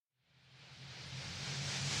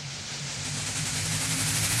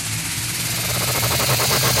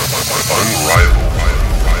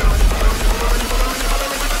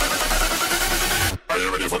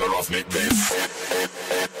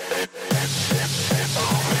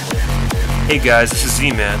Hey guys, this is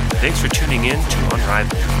Z-Man. Thanks for tuning in to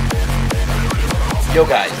Unrivaled. Yo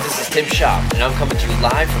guys, this is Tim Shop, and I'm coming to you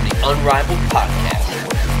live from the Unrivaled Podcast.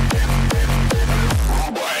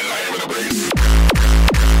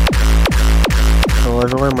 Hello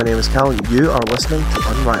everyone, my name is Cal. You are listening to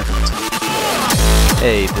Unrivaled.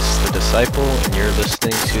 Hey, this is The Disciple, and you're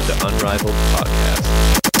listening to the Unrivaled Podcast.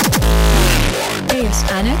 Hey,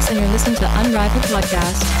 it's Annex, and you're listening to the Unrivaled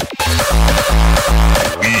Podcast.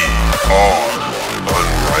 We are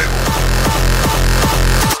Unrivaled.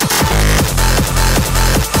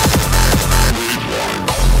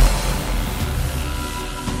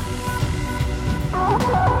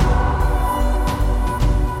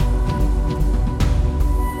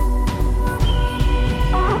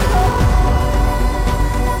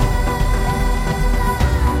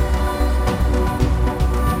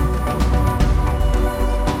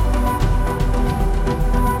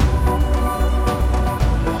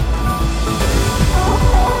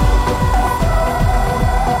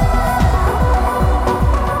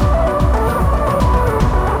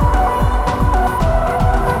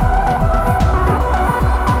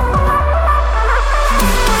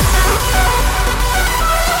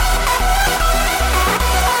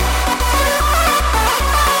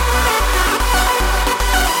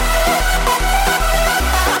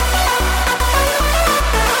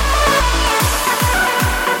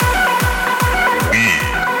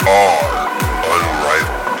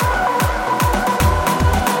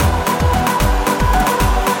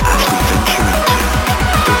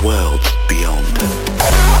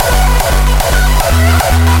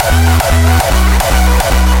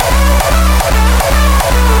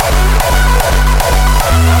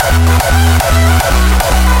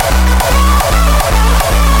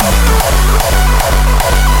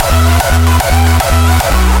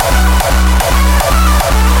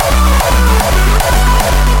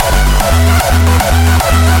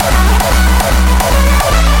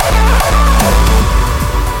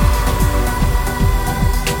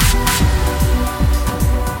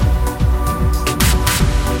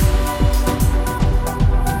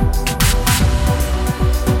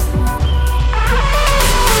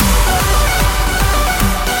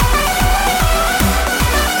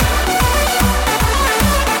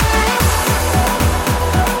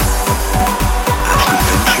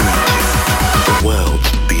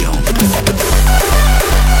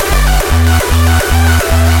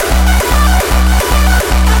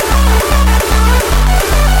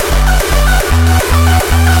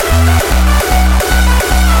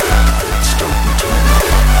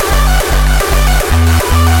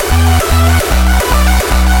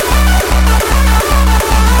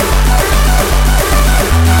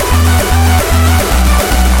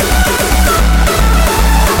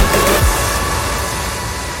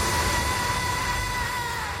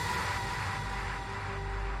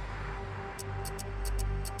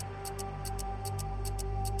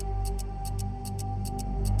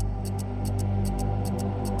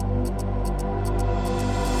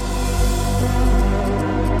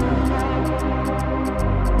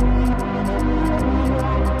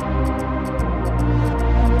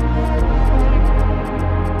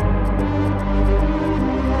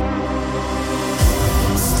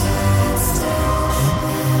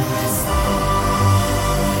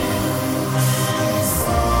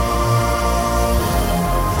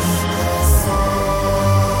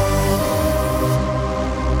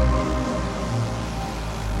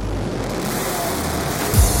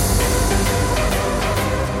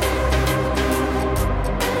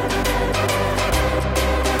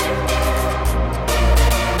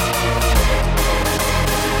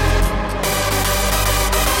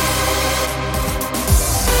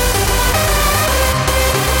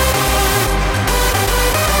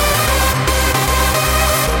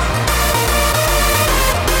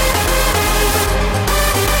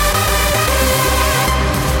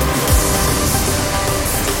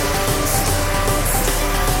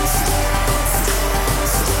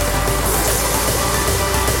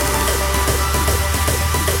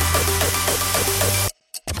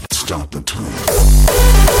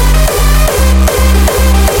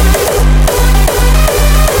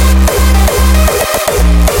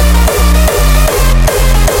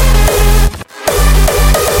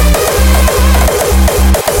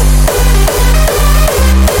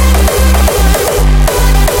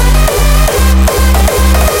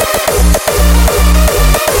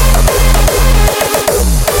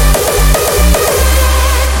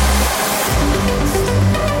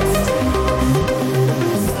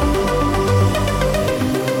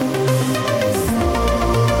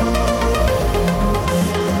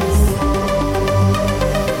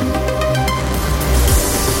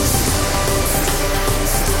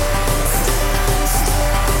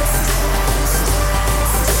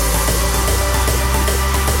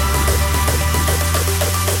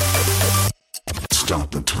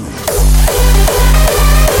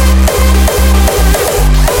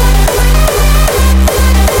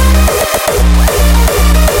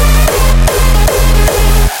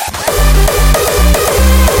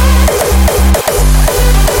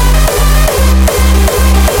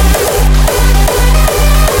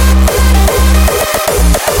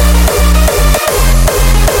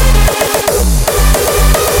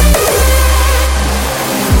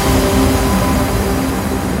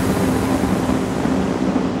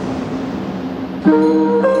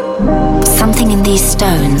 in these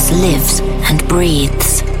stones lives and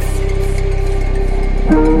breathes.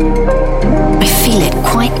 I feel it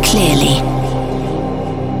quite clearly.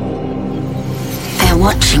 They're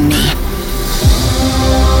watching me.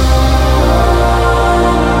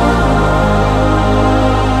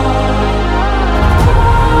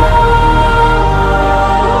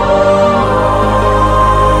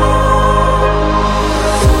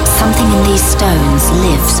 Something in these stones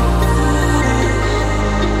lives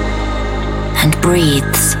and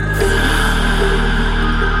breathes.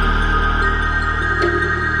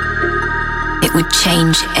 It would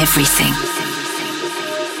change everything.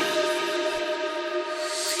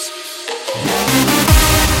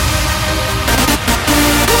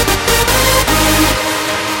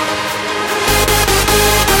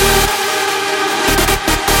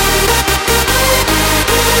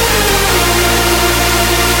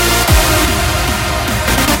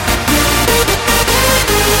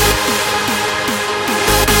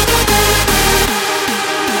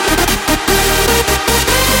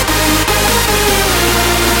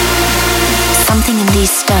 Something in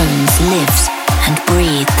these stones lives and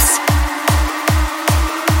breathes.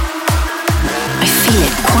 I feel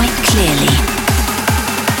it quite clearly.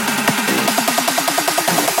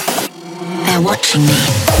 They're watching me.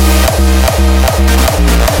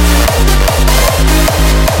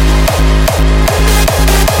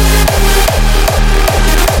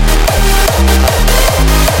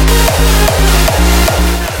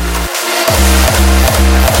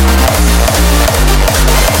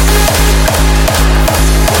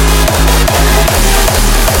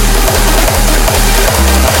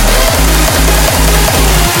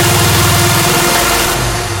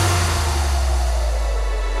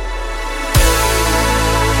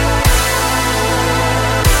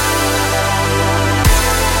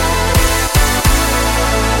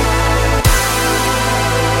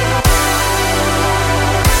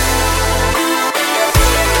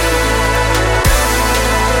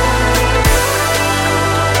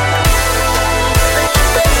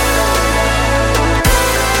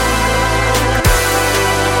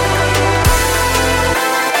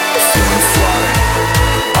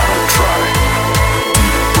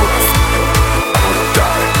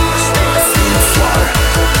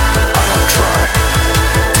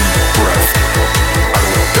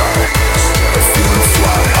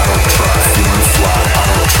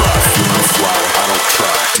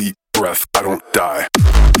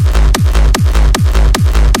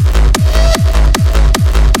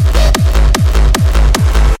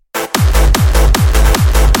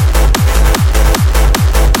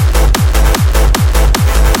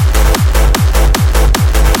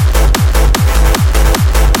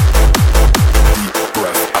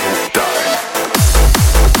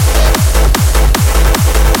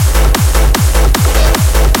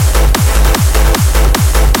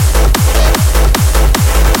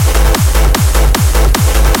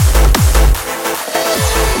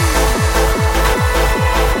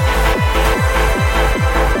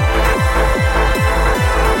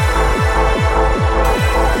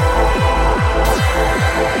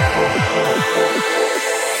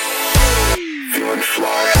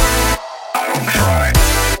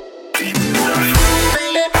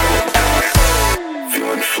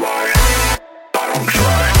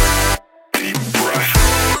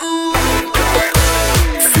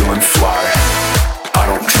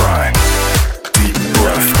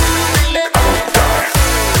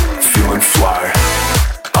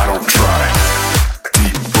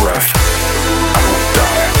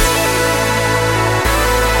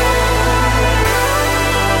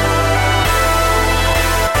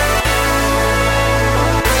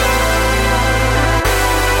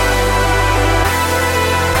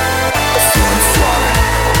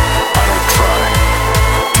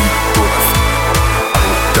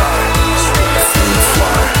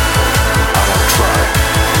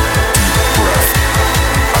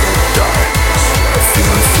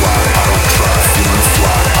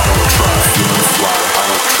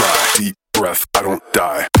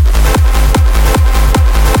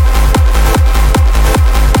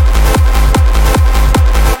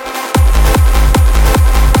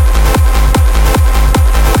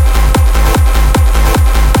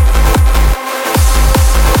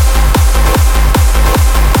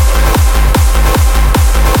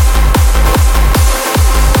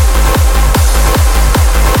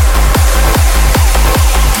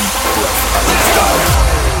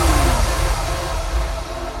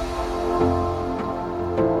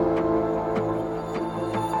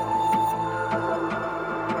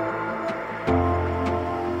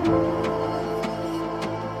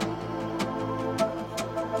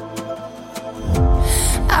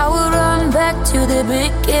 to the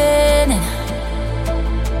beginning.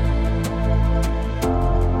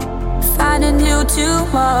 Find a new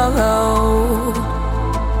tomorrow.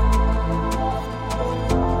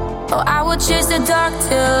 Oh, I will chase the dark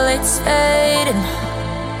till it's fading.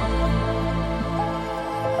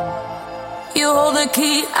 You hold the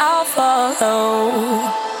key, I'll follow.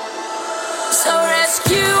 So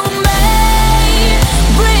rescue me,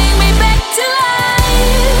 bring me back to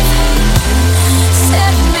life.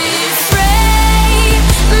 Set me free,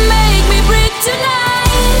 make me breathe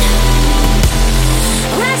tonight.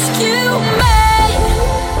 Rescue me.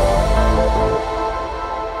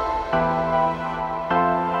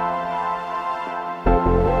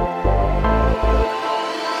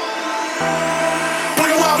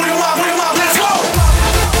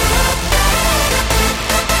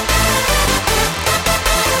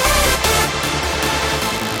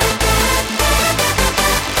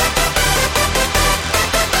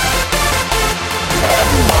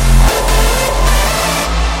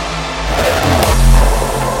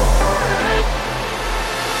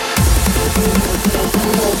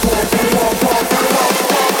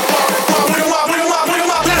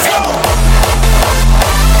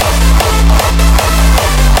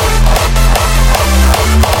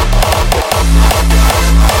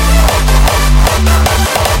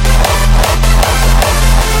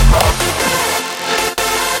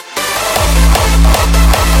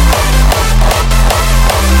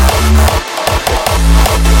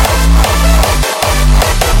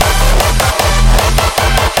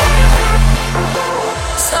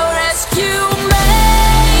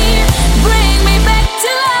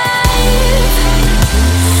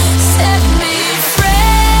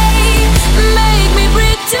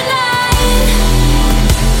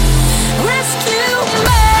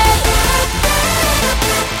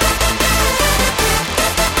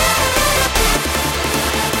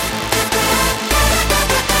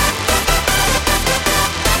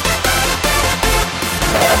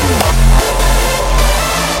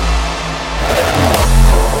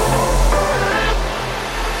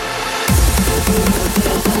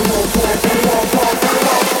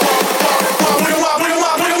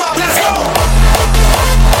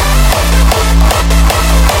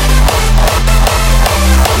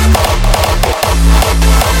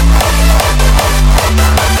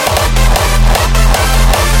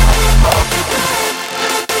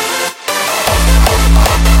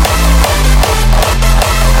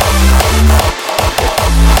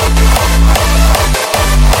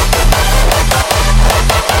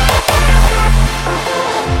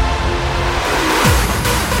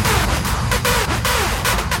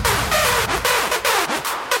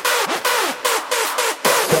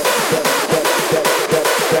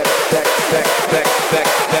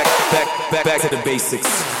 Back to the basics.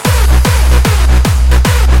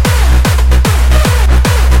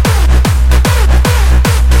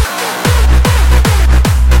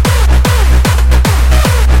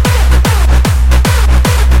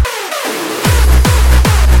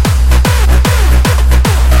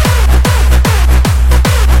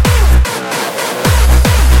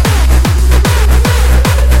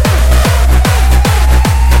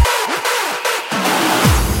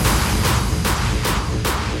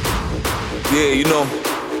 Yeah, you know,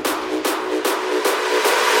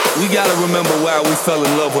 we gotta remember why we fell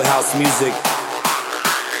in love with house music.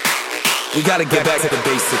 We gotta get back to the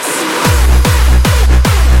basics.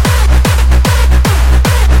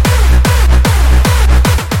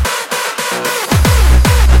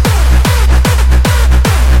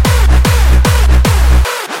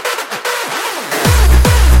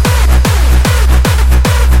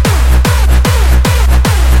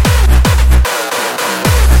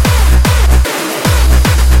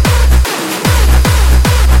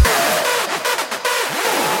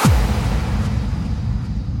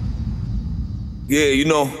 Yeah, you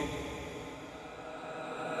know,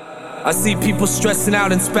 I see people stressing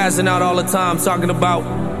out and spazzing out all the time, talking about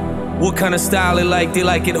what kind of style they like. They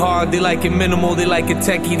like it hard, they like it minimal, they like it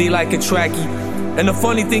techie, they like it tracky. And the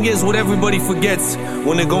funny thing is, what everybody forgets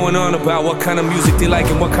when they're going on about what kind of music they like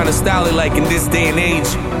and what kind of style they like in this day and age,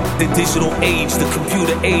 the digital age, the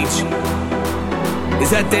computer age,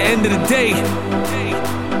 is at the end of the day,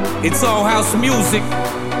 it's all house music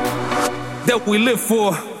that we live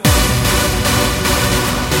for.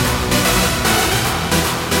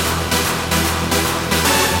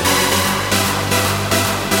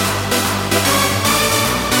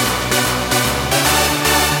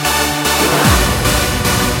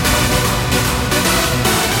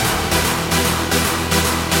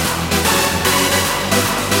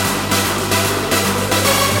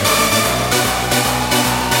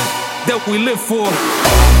 That we live for.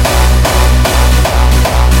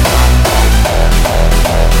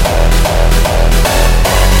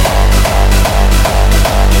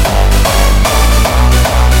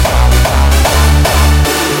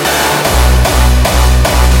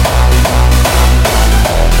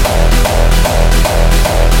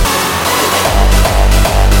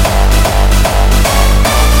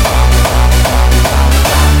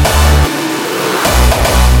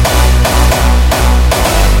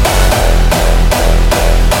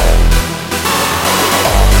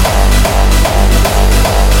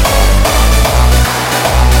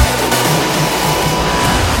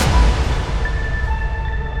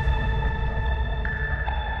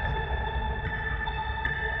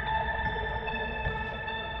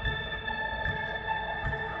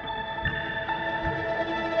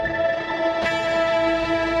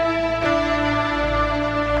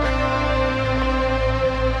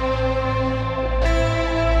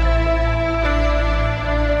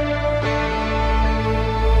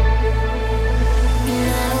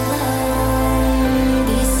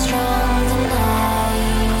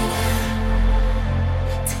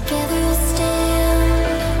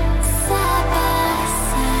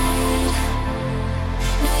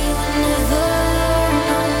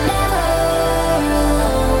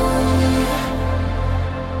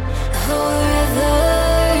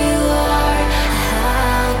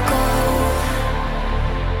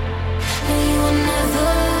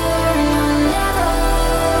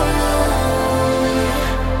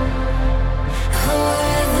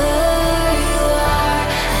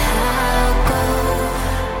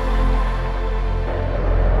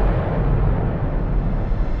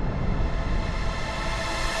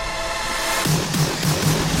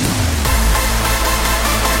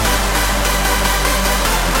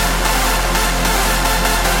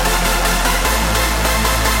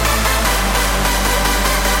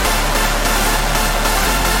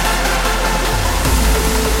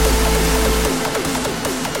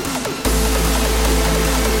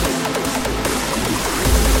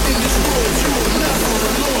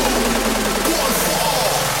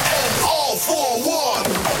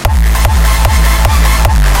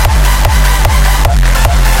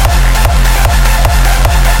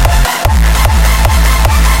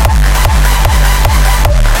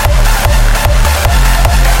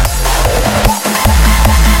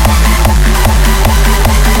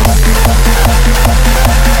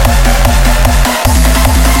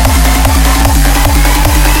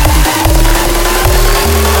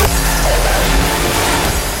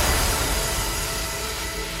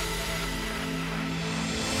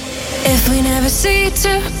 we never see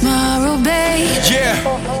tomorrow, babe. Yeah.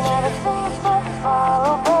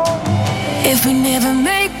 If we never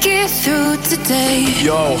make it through today.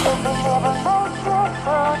 Yo.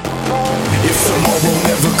 If tomorrow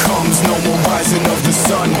never comes, no more rising of the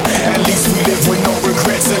sun. At least we live with no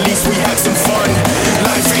regrets, at least we had some fun.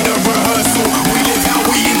 Life ain't a rehearsal, we live how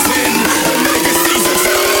we intend. The legacy's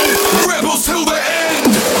eternal, rebels till the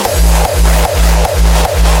end.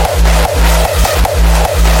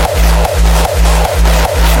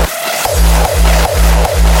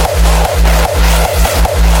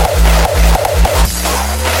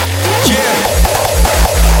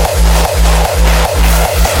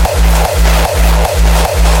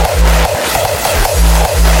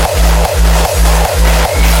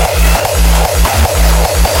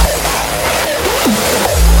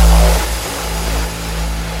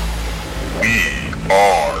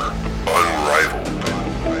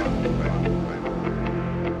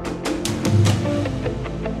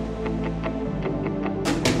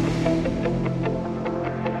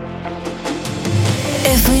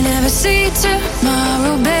 If we never see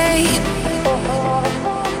tomorrow, babe.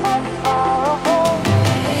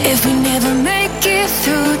 If we never make it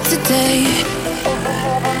through today.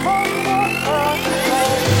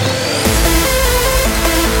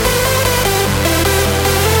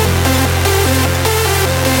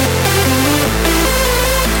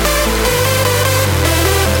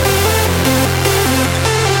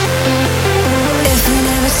 If we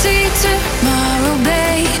never see tomorrow,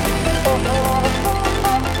 babe.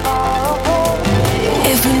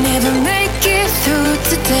 If we never make it through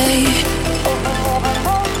today.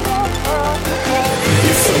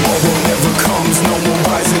 If tomorrow never comes, no more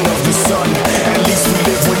rising of the sun. At least we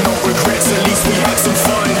live with no regrets, at least we had some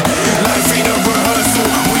fun. Life ain't a rehearsal,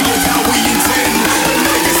 we live how we intend. The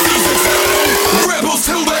legacy's eternal, rebels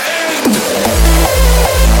till the end.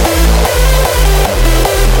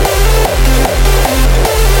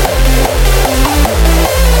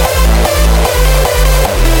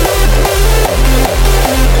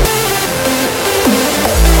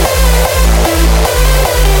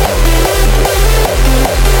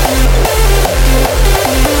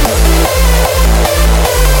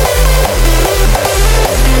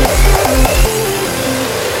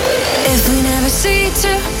 If we never see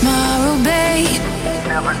tomorrow, babe.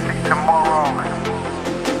 Never see tomorrow.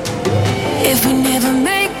 If we never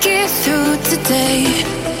make it through today.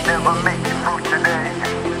 Never make it through today.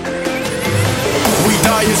 We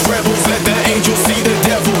die as rebels, let the angels see the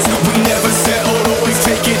devils. We never settle, always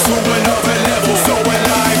take it to another level. So we're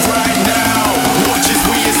live right now, watch as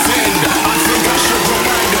we ascend. I think I should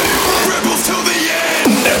remind them, rebels till the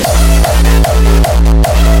end.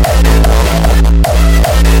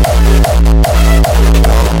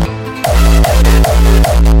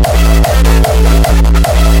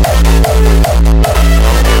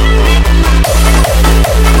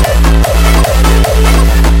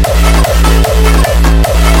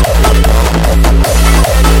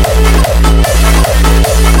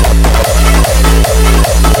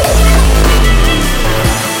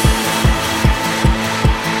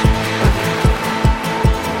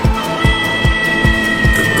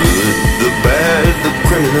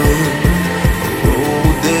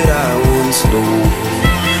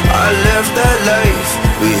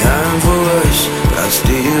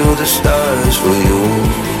 The stars for you.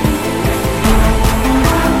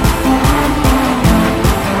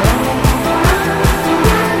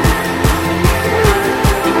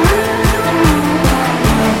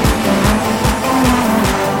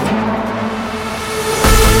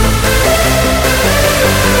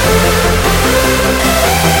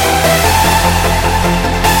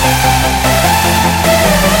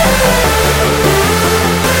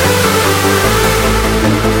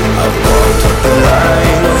 I've walked up the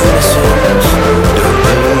line of innocence.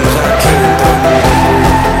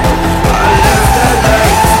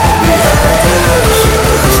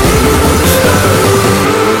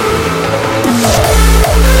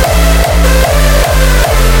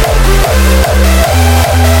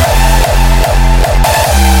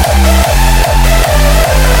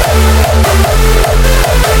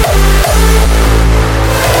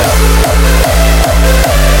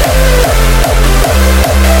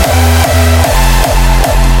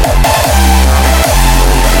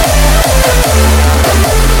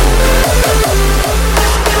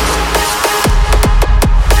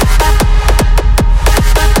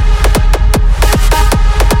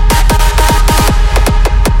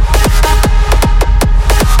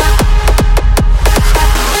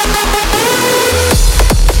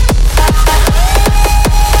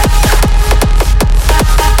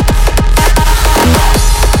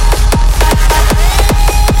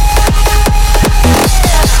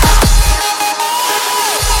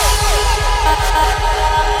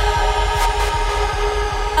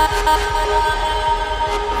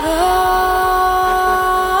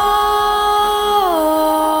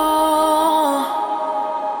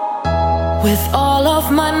 With all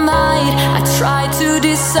of my might, I try to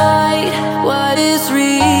decide what is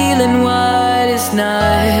real and what is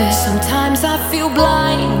not. Sometimes I feel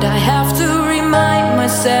blind, I have to remind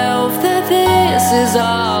myself that this is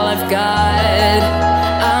all I've got.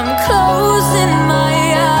 I'm closing my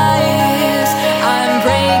eyes, I'm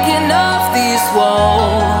breaking off these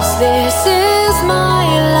walls. This is my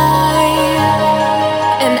life,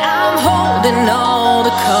 and I'm holding all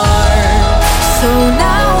the cards. So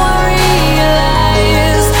now I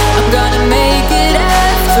realize I'm gonna make it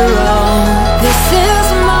after all. This is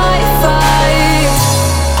my fight.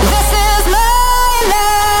 This is my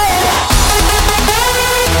life.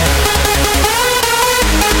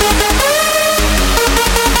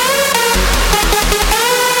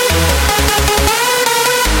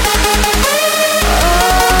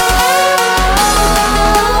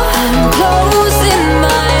 I'm closing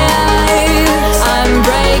my eyes, I'm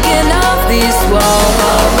breaking off these walls.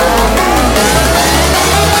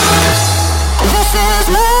 This is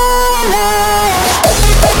my life.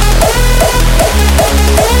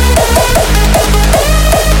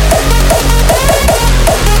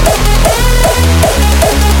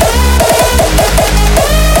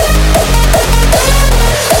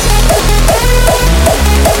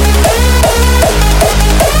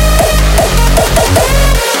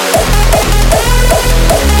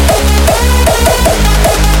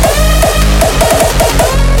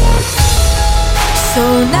 So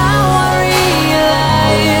now I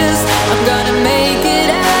realize I'm gonna make it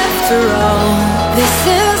after all. This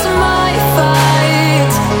is my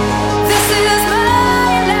fight. This is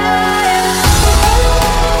my life.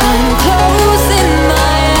 I'm closing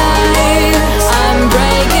my eyes, I'm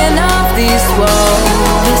breaking off these walls.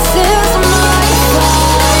 This is my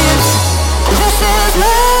fight. This is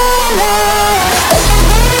my life.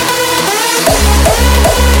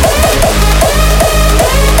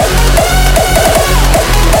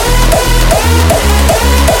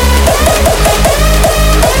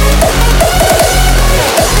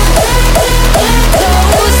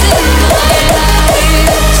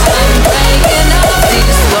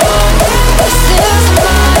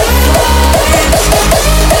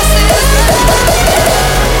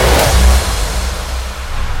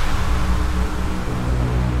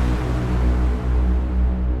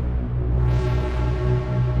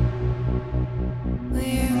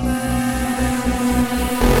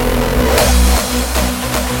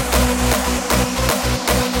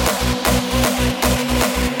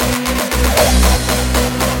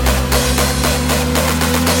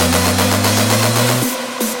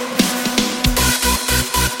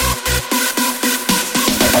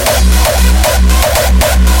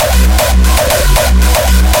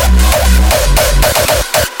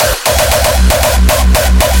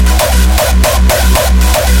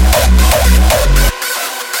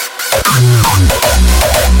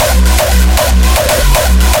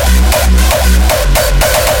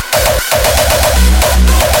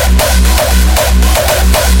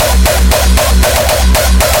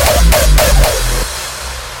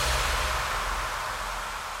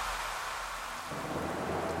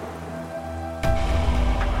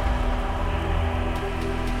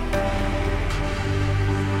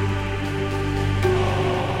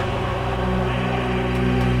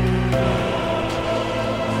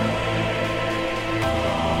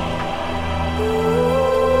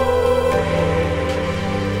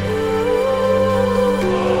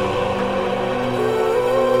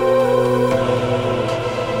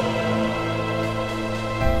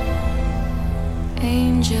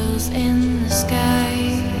 Angels in the sky,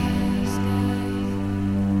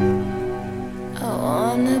 I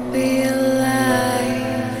wanna be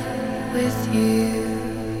alive with you.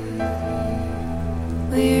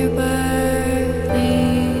 We're burning,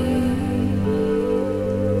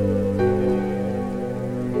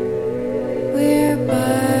 we're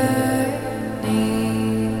burning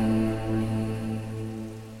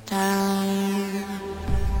down.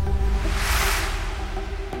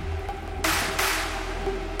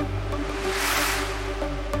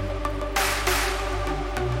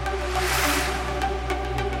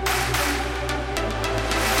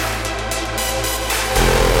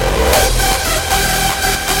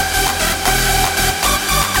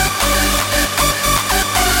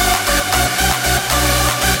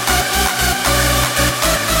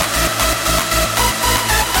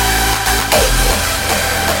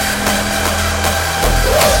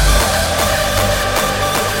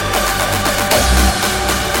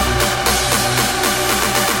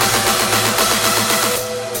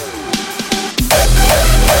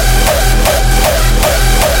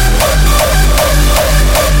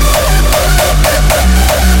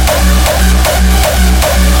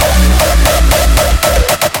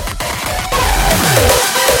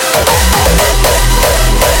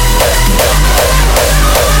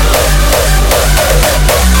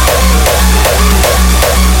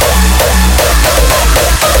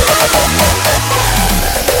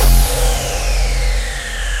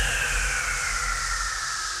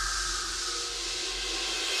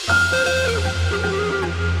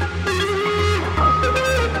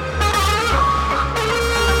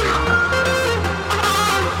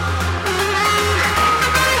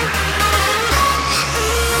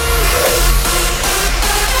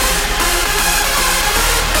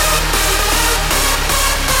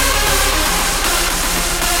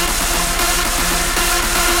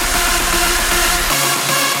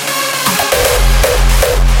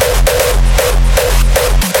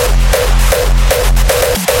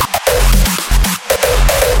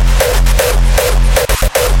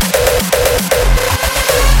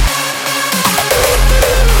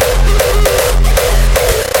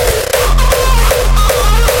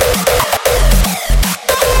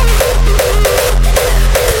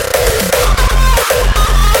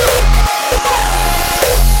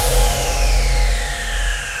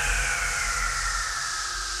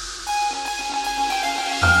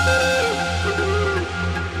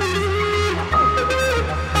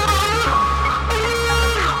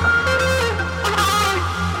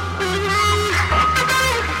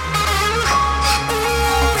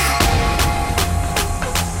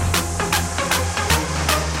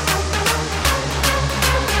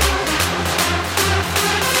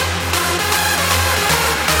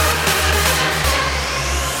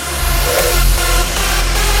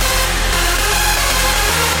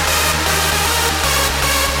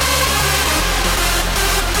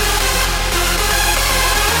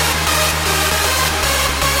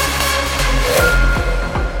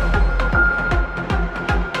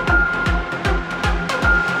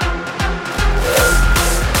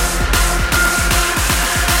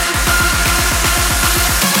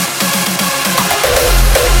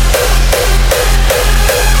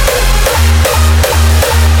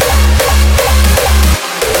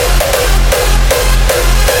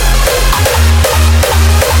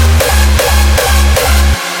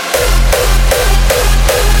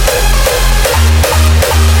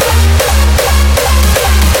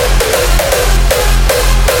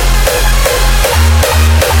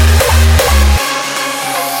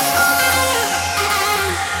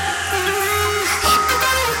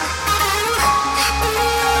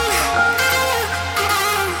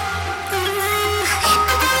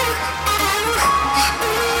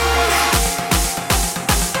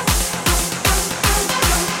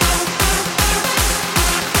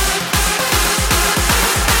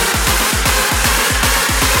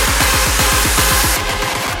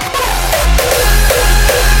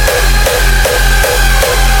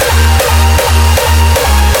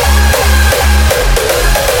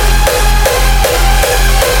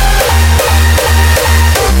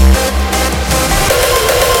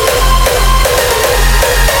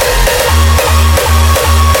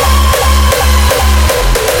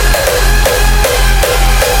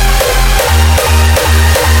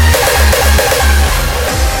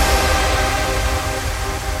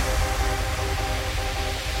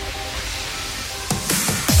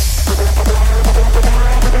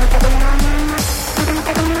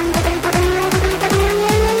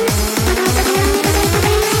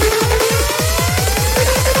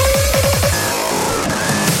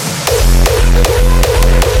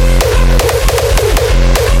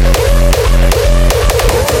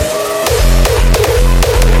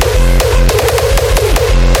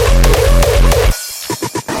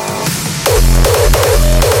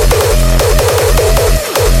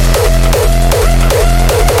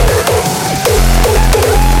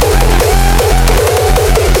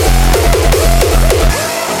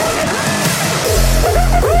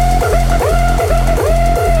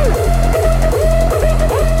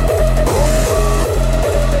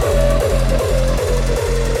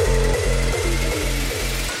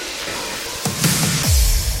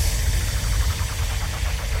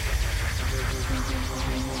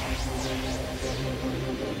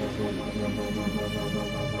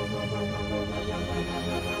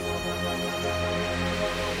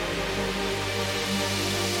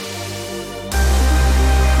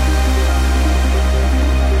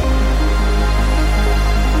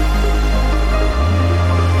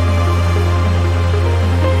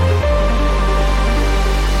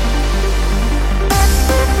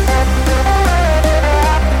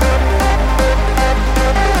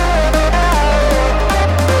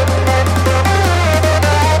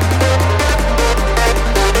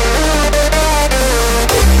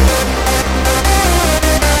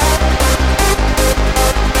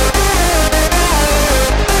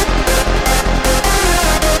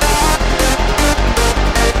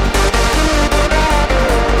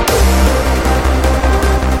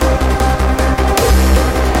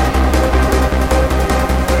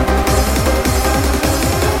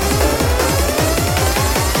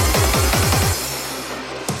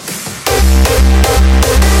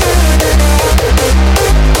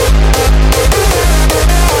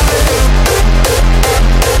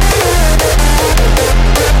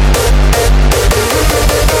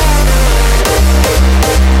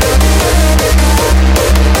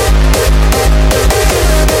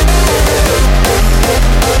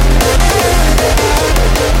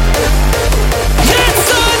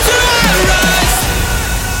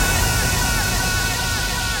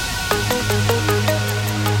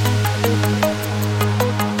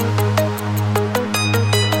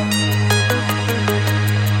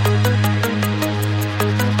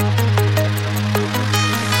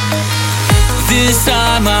 This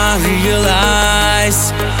time I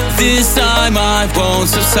realize, this time I won't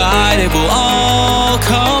subside. It will all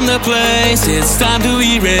come to place. It's time to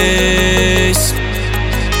erase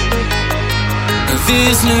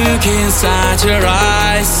this look inside your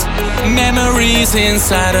eyes. Memories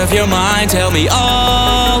inside of your mind tell me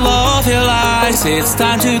all of your lies. It's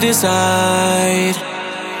time to decide.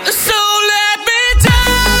 So let me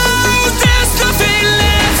down. There's nothing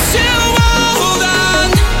left to hold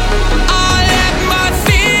on. I let my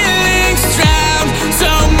feelings drown.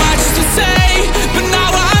 So much to say, but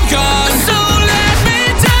now I'm gone. So let me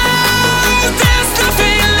down. There's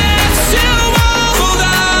nothing left to hold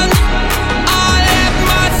on. I let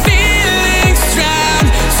my feelings drown.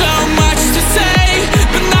 So much to say,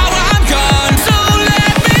 but now I'm gone. So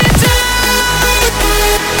let me down.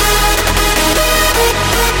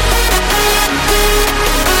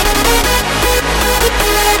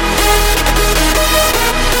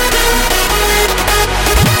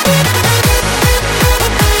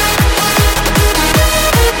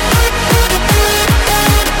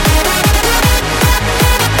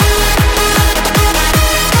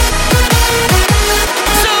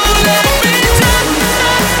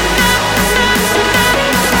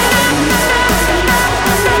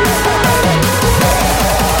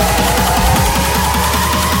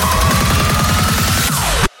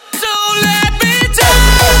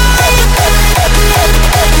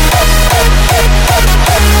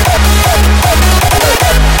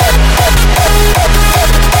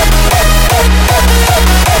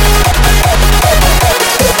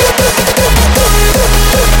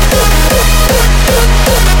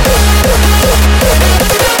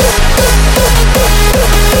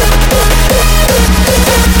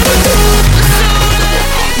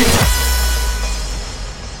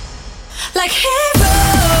 Like heroes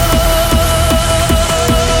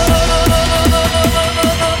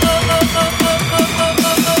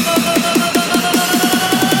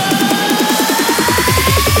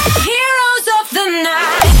of the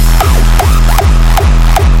night.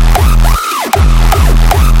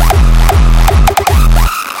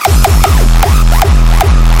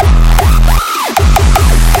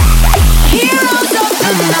 Heroes of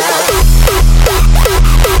the night.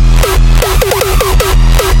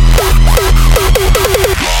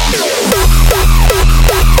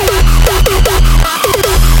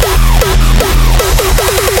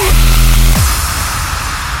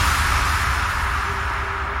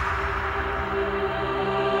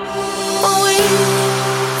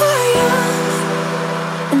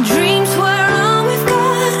 Dreams were all we've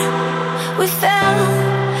got. We fell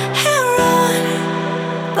and run,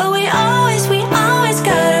 but we always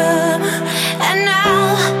got up. And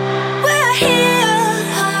now we're here,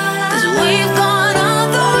 'cause we've gone all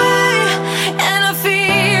the way, and our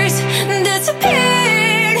fears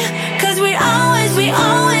disappeared, 'cause we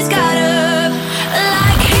always got up.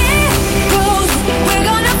 Like heroes, we're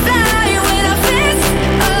gonna fly with our fists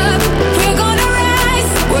up. We're gonna rise,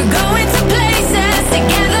 we're going to places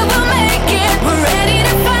together. We'll make it. We're ready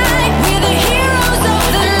to fight. We're the heroes of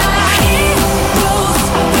the night. Heroes,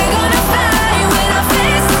 we're gonna fly with our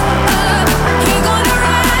fists up. We're gonna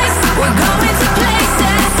rise. We're going to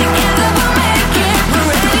places together. We'll make it. We're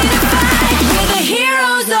ready to fight. We're the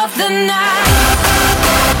heroes of the night.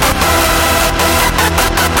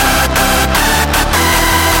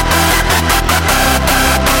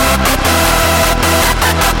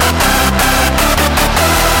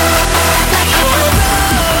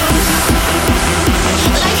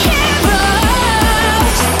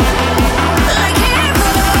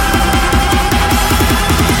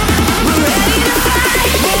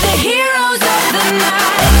 Heroes of the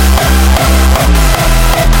night.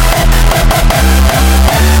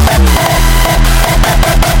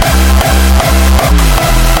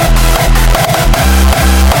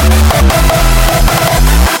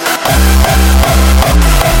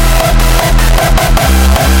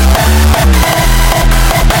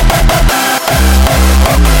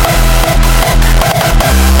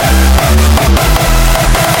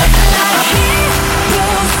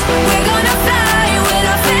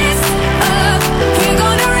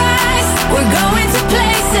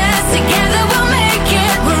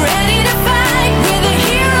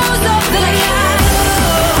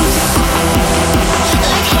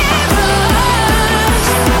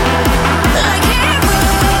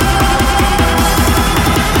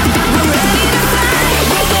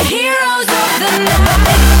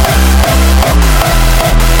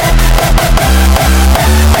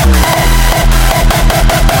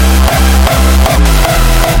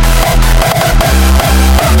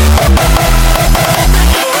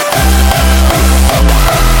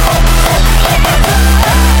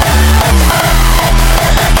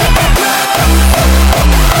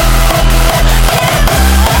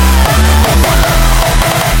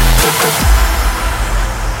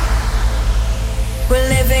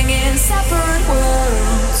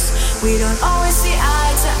 We don't always see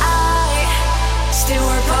eye to eye. Still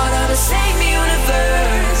we're part of the same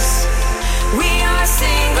universe. We are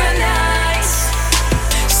synchronized.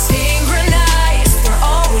 Synchronized, we're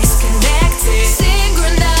always connected.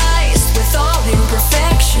 Synchronized with all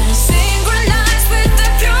imperfections. Synchronized with the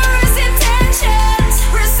purest intentions.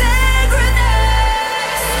 We're synchronized.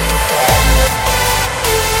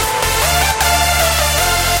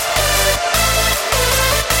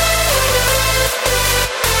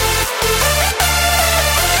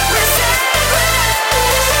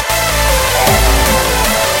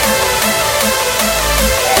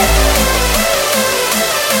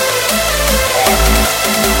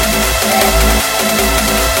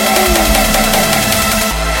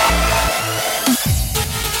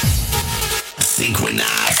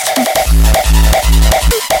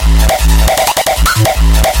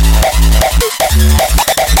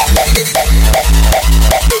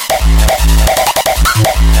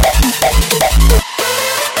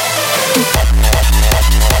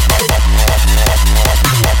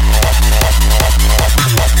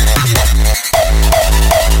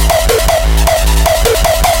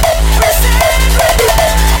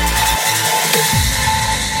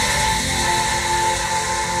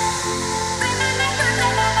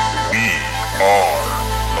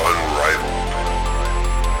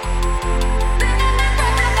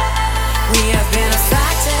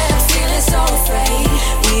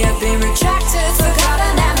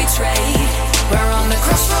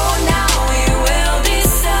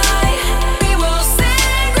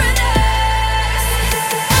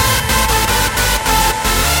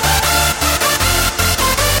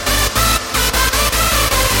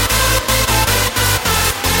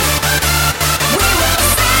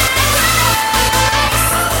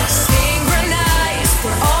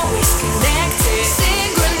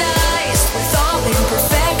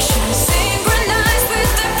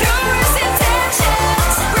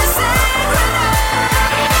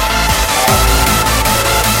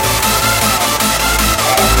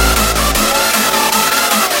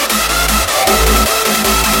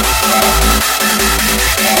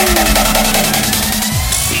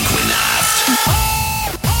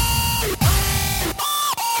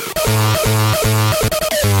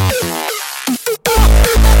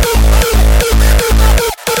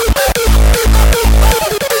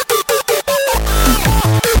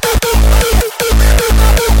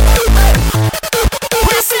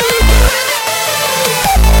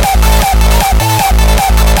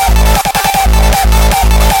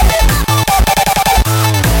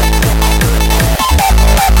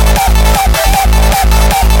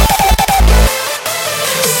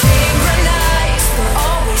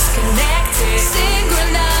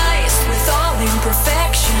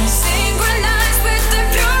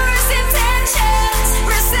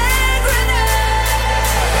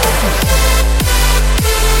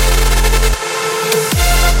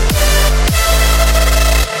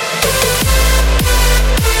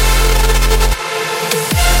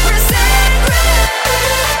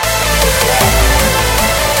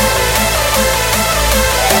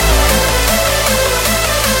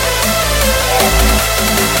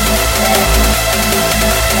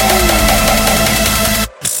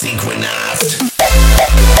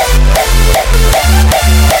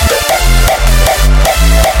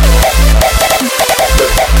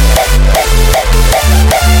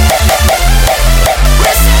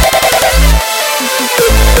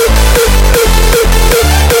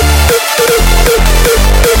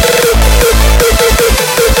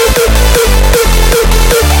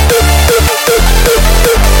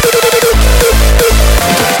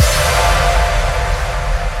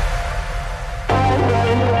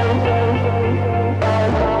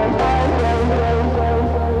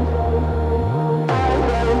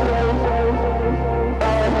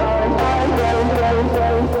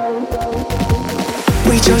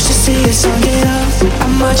 chose to see us on it up. I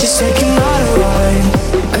might just take another one,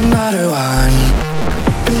 another one,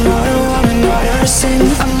 another one, another sin.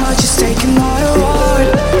 I might just take another one,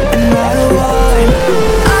 another one.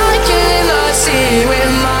 I cannot see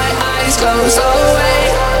with my eyes closed. Away,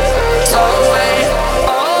 away.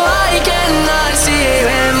 Oh, I cannot see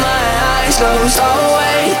with my eyes closed. Away.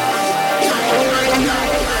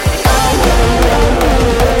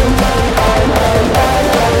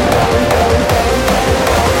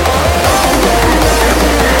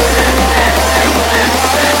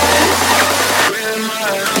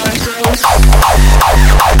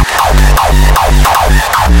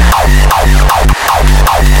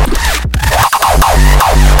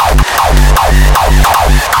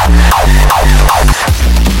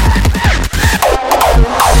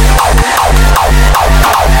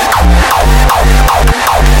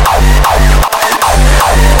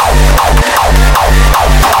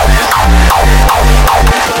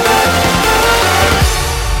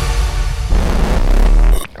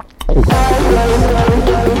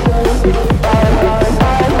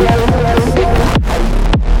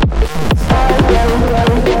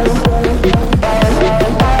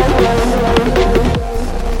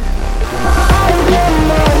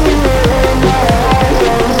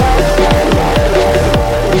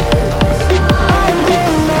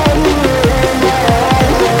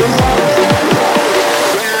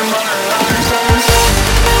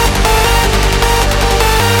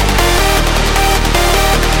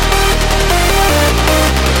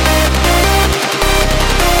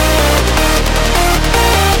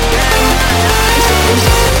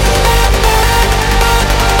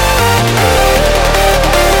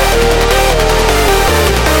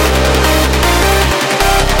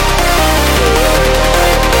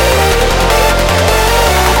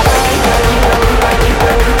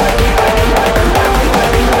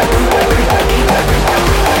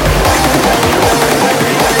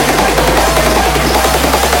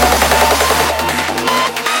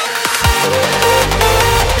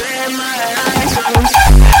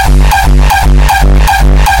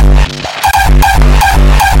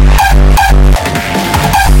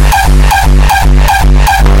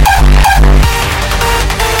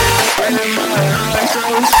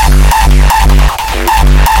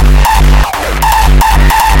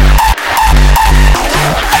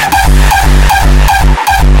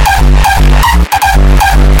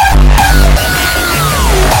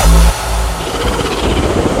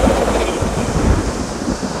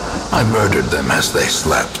 I murdered them as they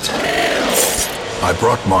slept. I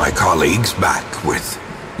brought my colleagues back with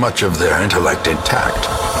much of their intellect intact.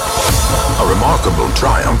 A remarkable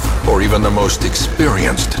triumph for even the most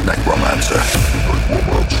experienced necromancer.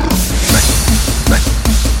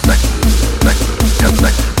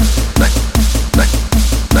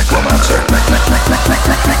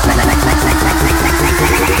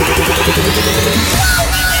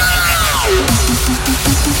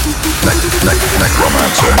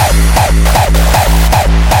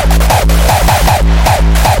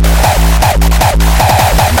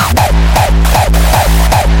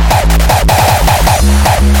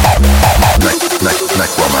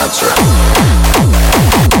 Necromancer.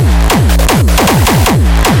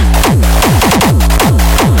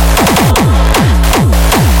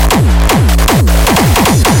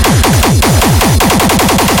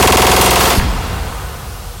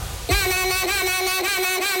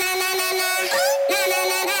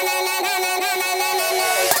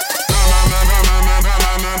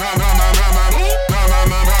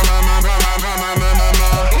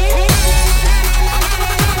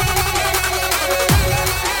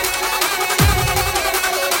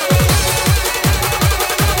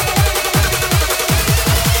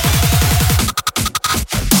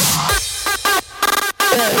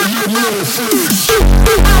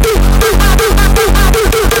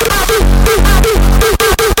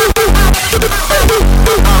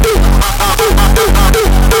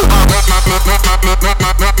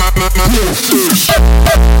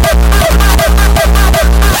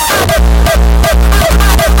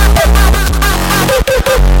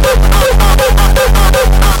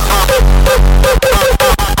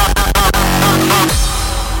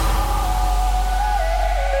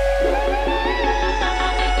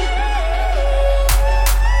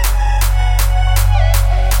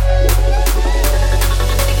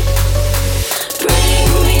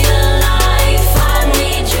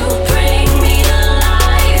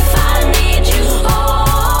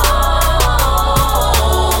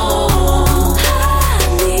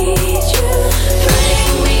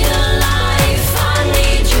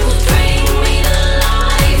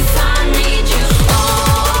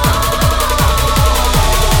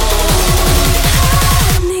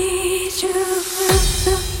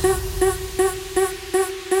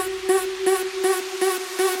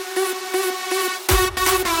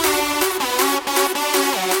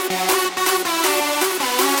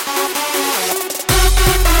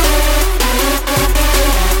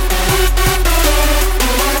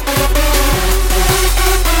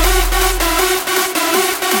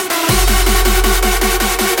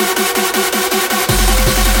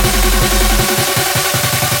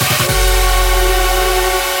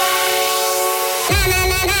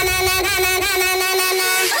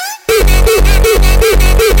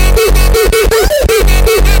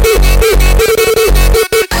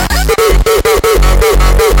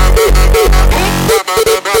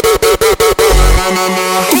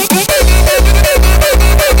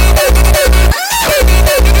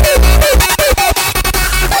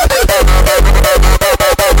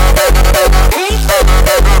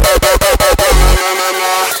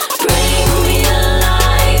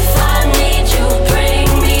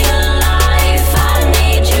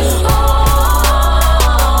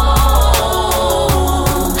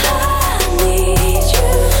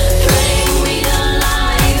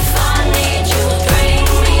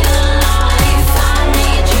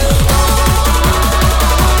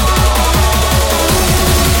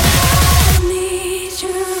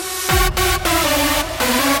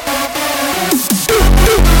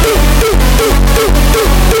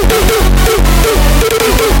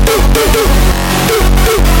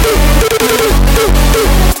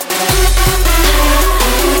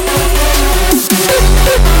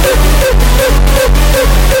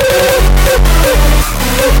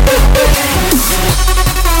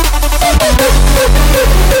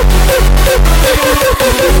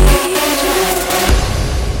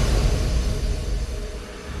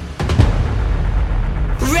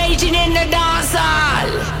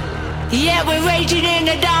 Yeah, we're raging in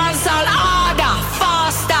the dance hall. Harder,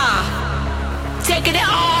 faster. Taking it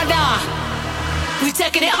harder. We're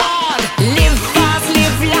taking it hard. Live fast,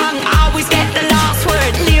 live long. Always get the last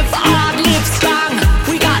word. Live hard, live strong.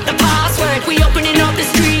 We got the password. We opening up the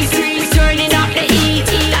streets. We turning up the heat.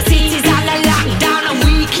 The city's on a lockdown and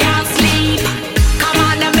we can't sleep. Come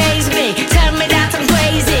on, amaze me. Tell me that I'm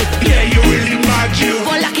crazy. Yeah, you're really mad, you.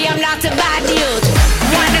 Well, lucky I'm not a bad youth.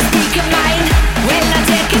 Wanna speak your mind? Well, I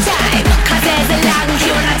take your time. Cause there's a long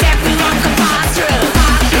queue. Not everyone can pass through.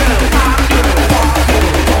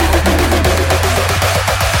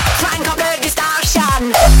 Crank up the distortion.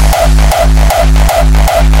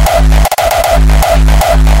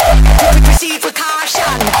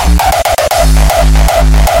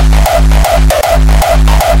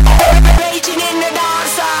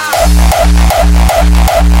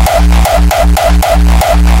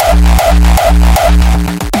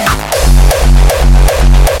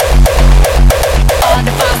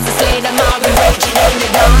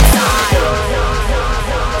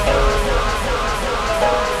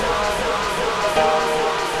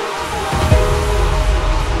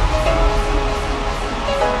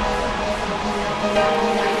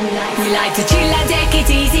 like to chill and take it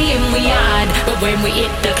easy and we hard. But when we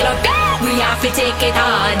hit the club, we have to take it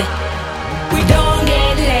hard. We don't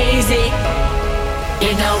get lazy.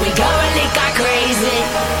 You know we go a lick crazy.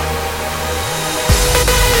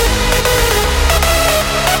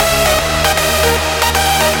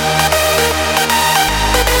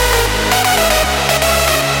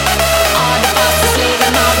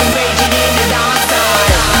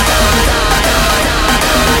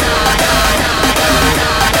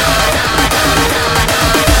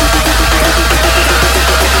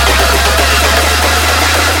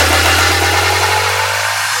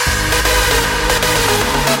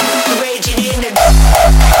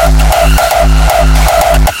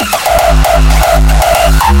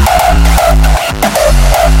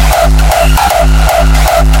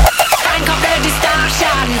 Crank up the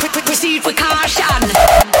distortion, proceed with caution.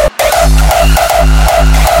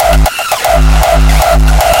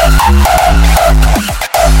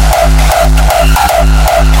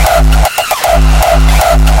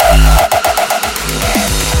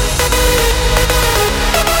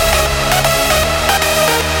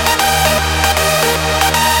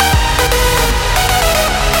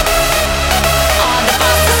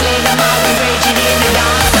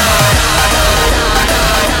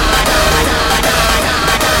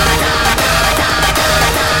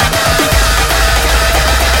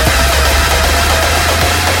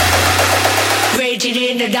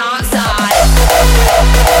 In the dark side.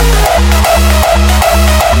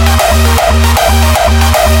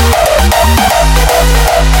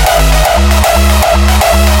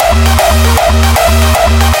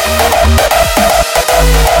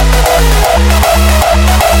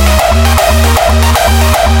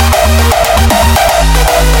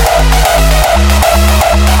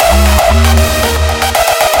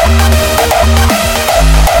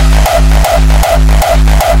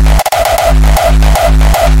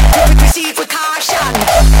 Proceed with caution.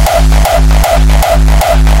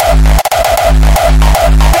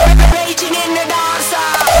 Raging in the dark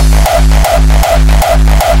side.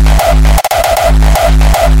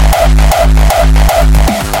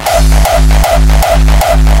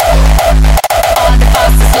 All the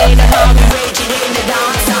fastest lane and now we raging in the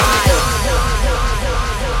dark side.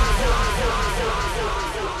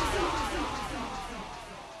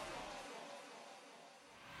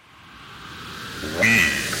 We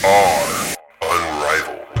are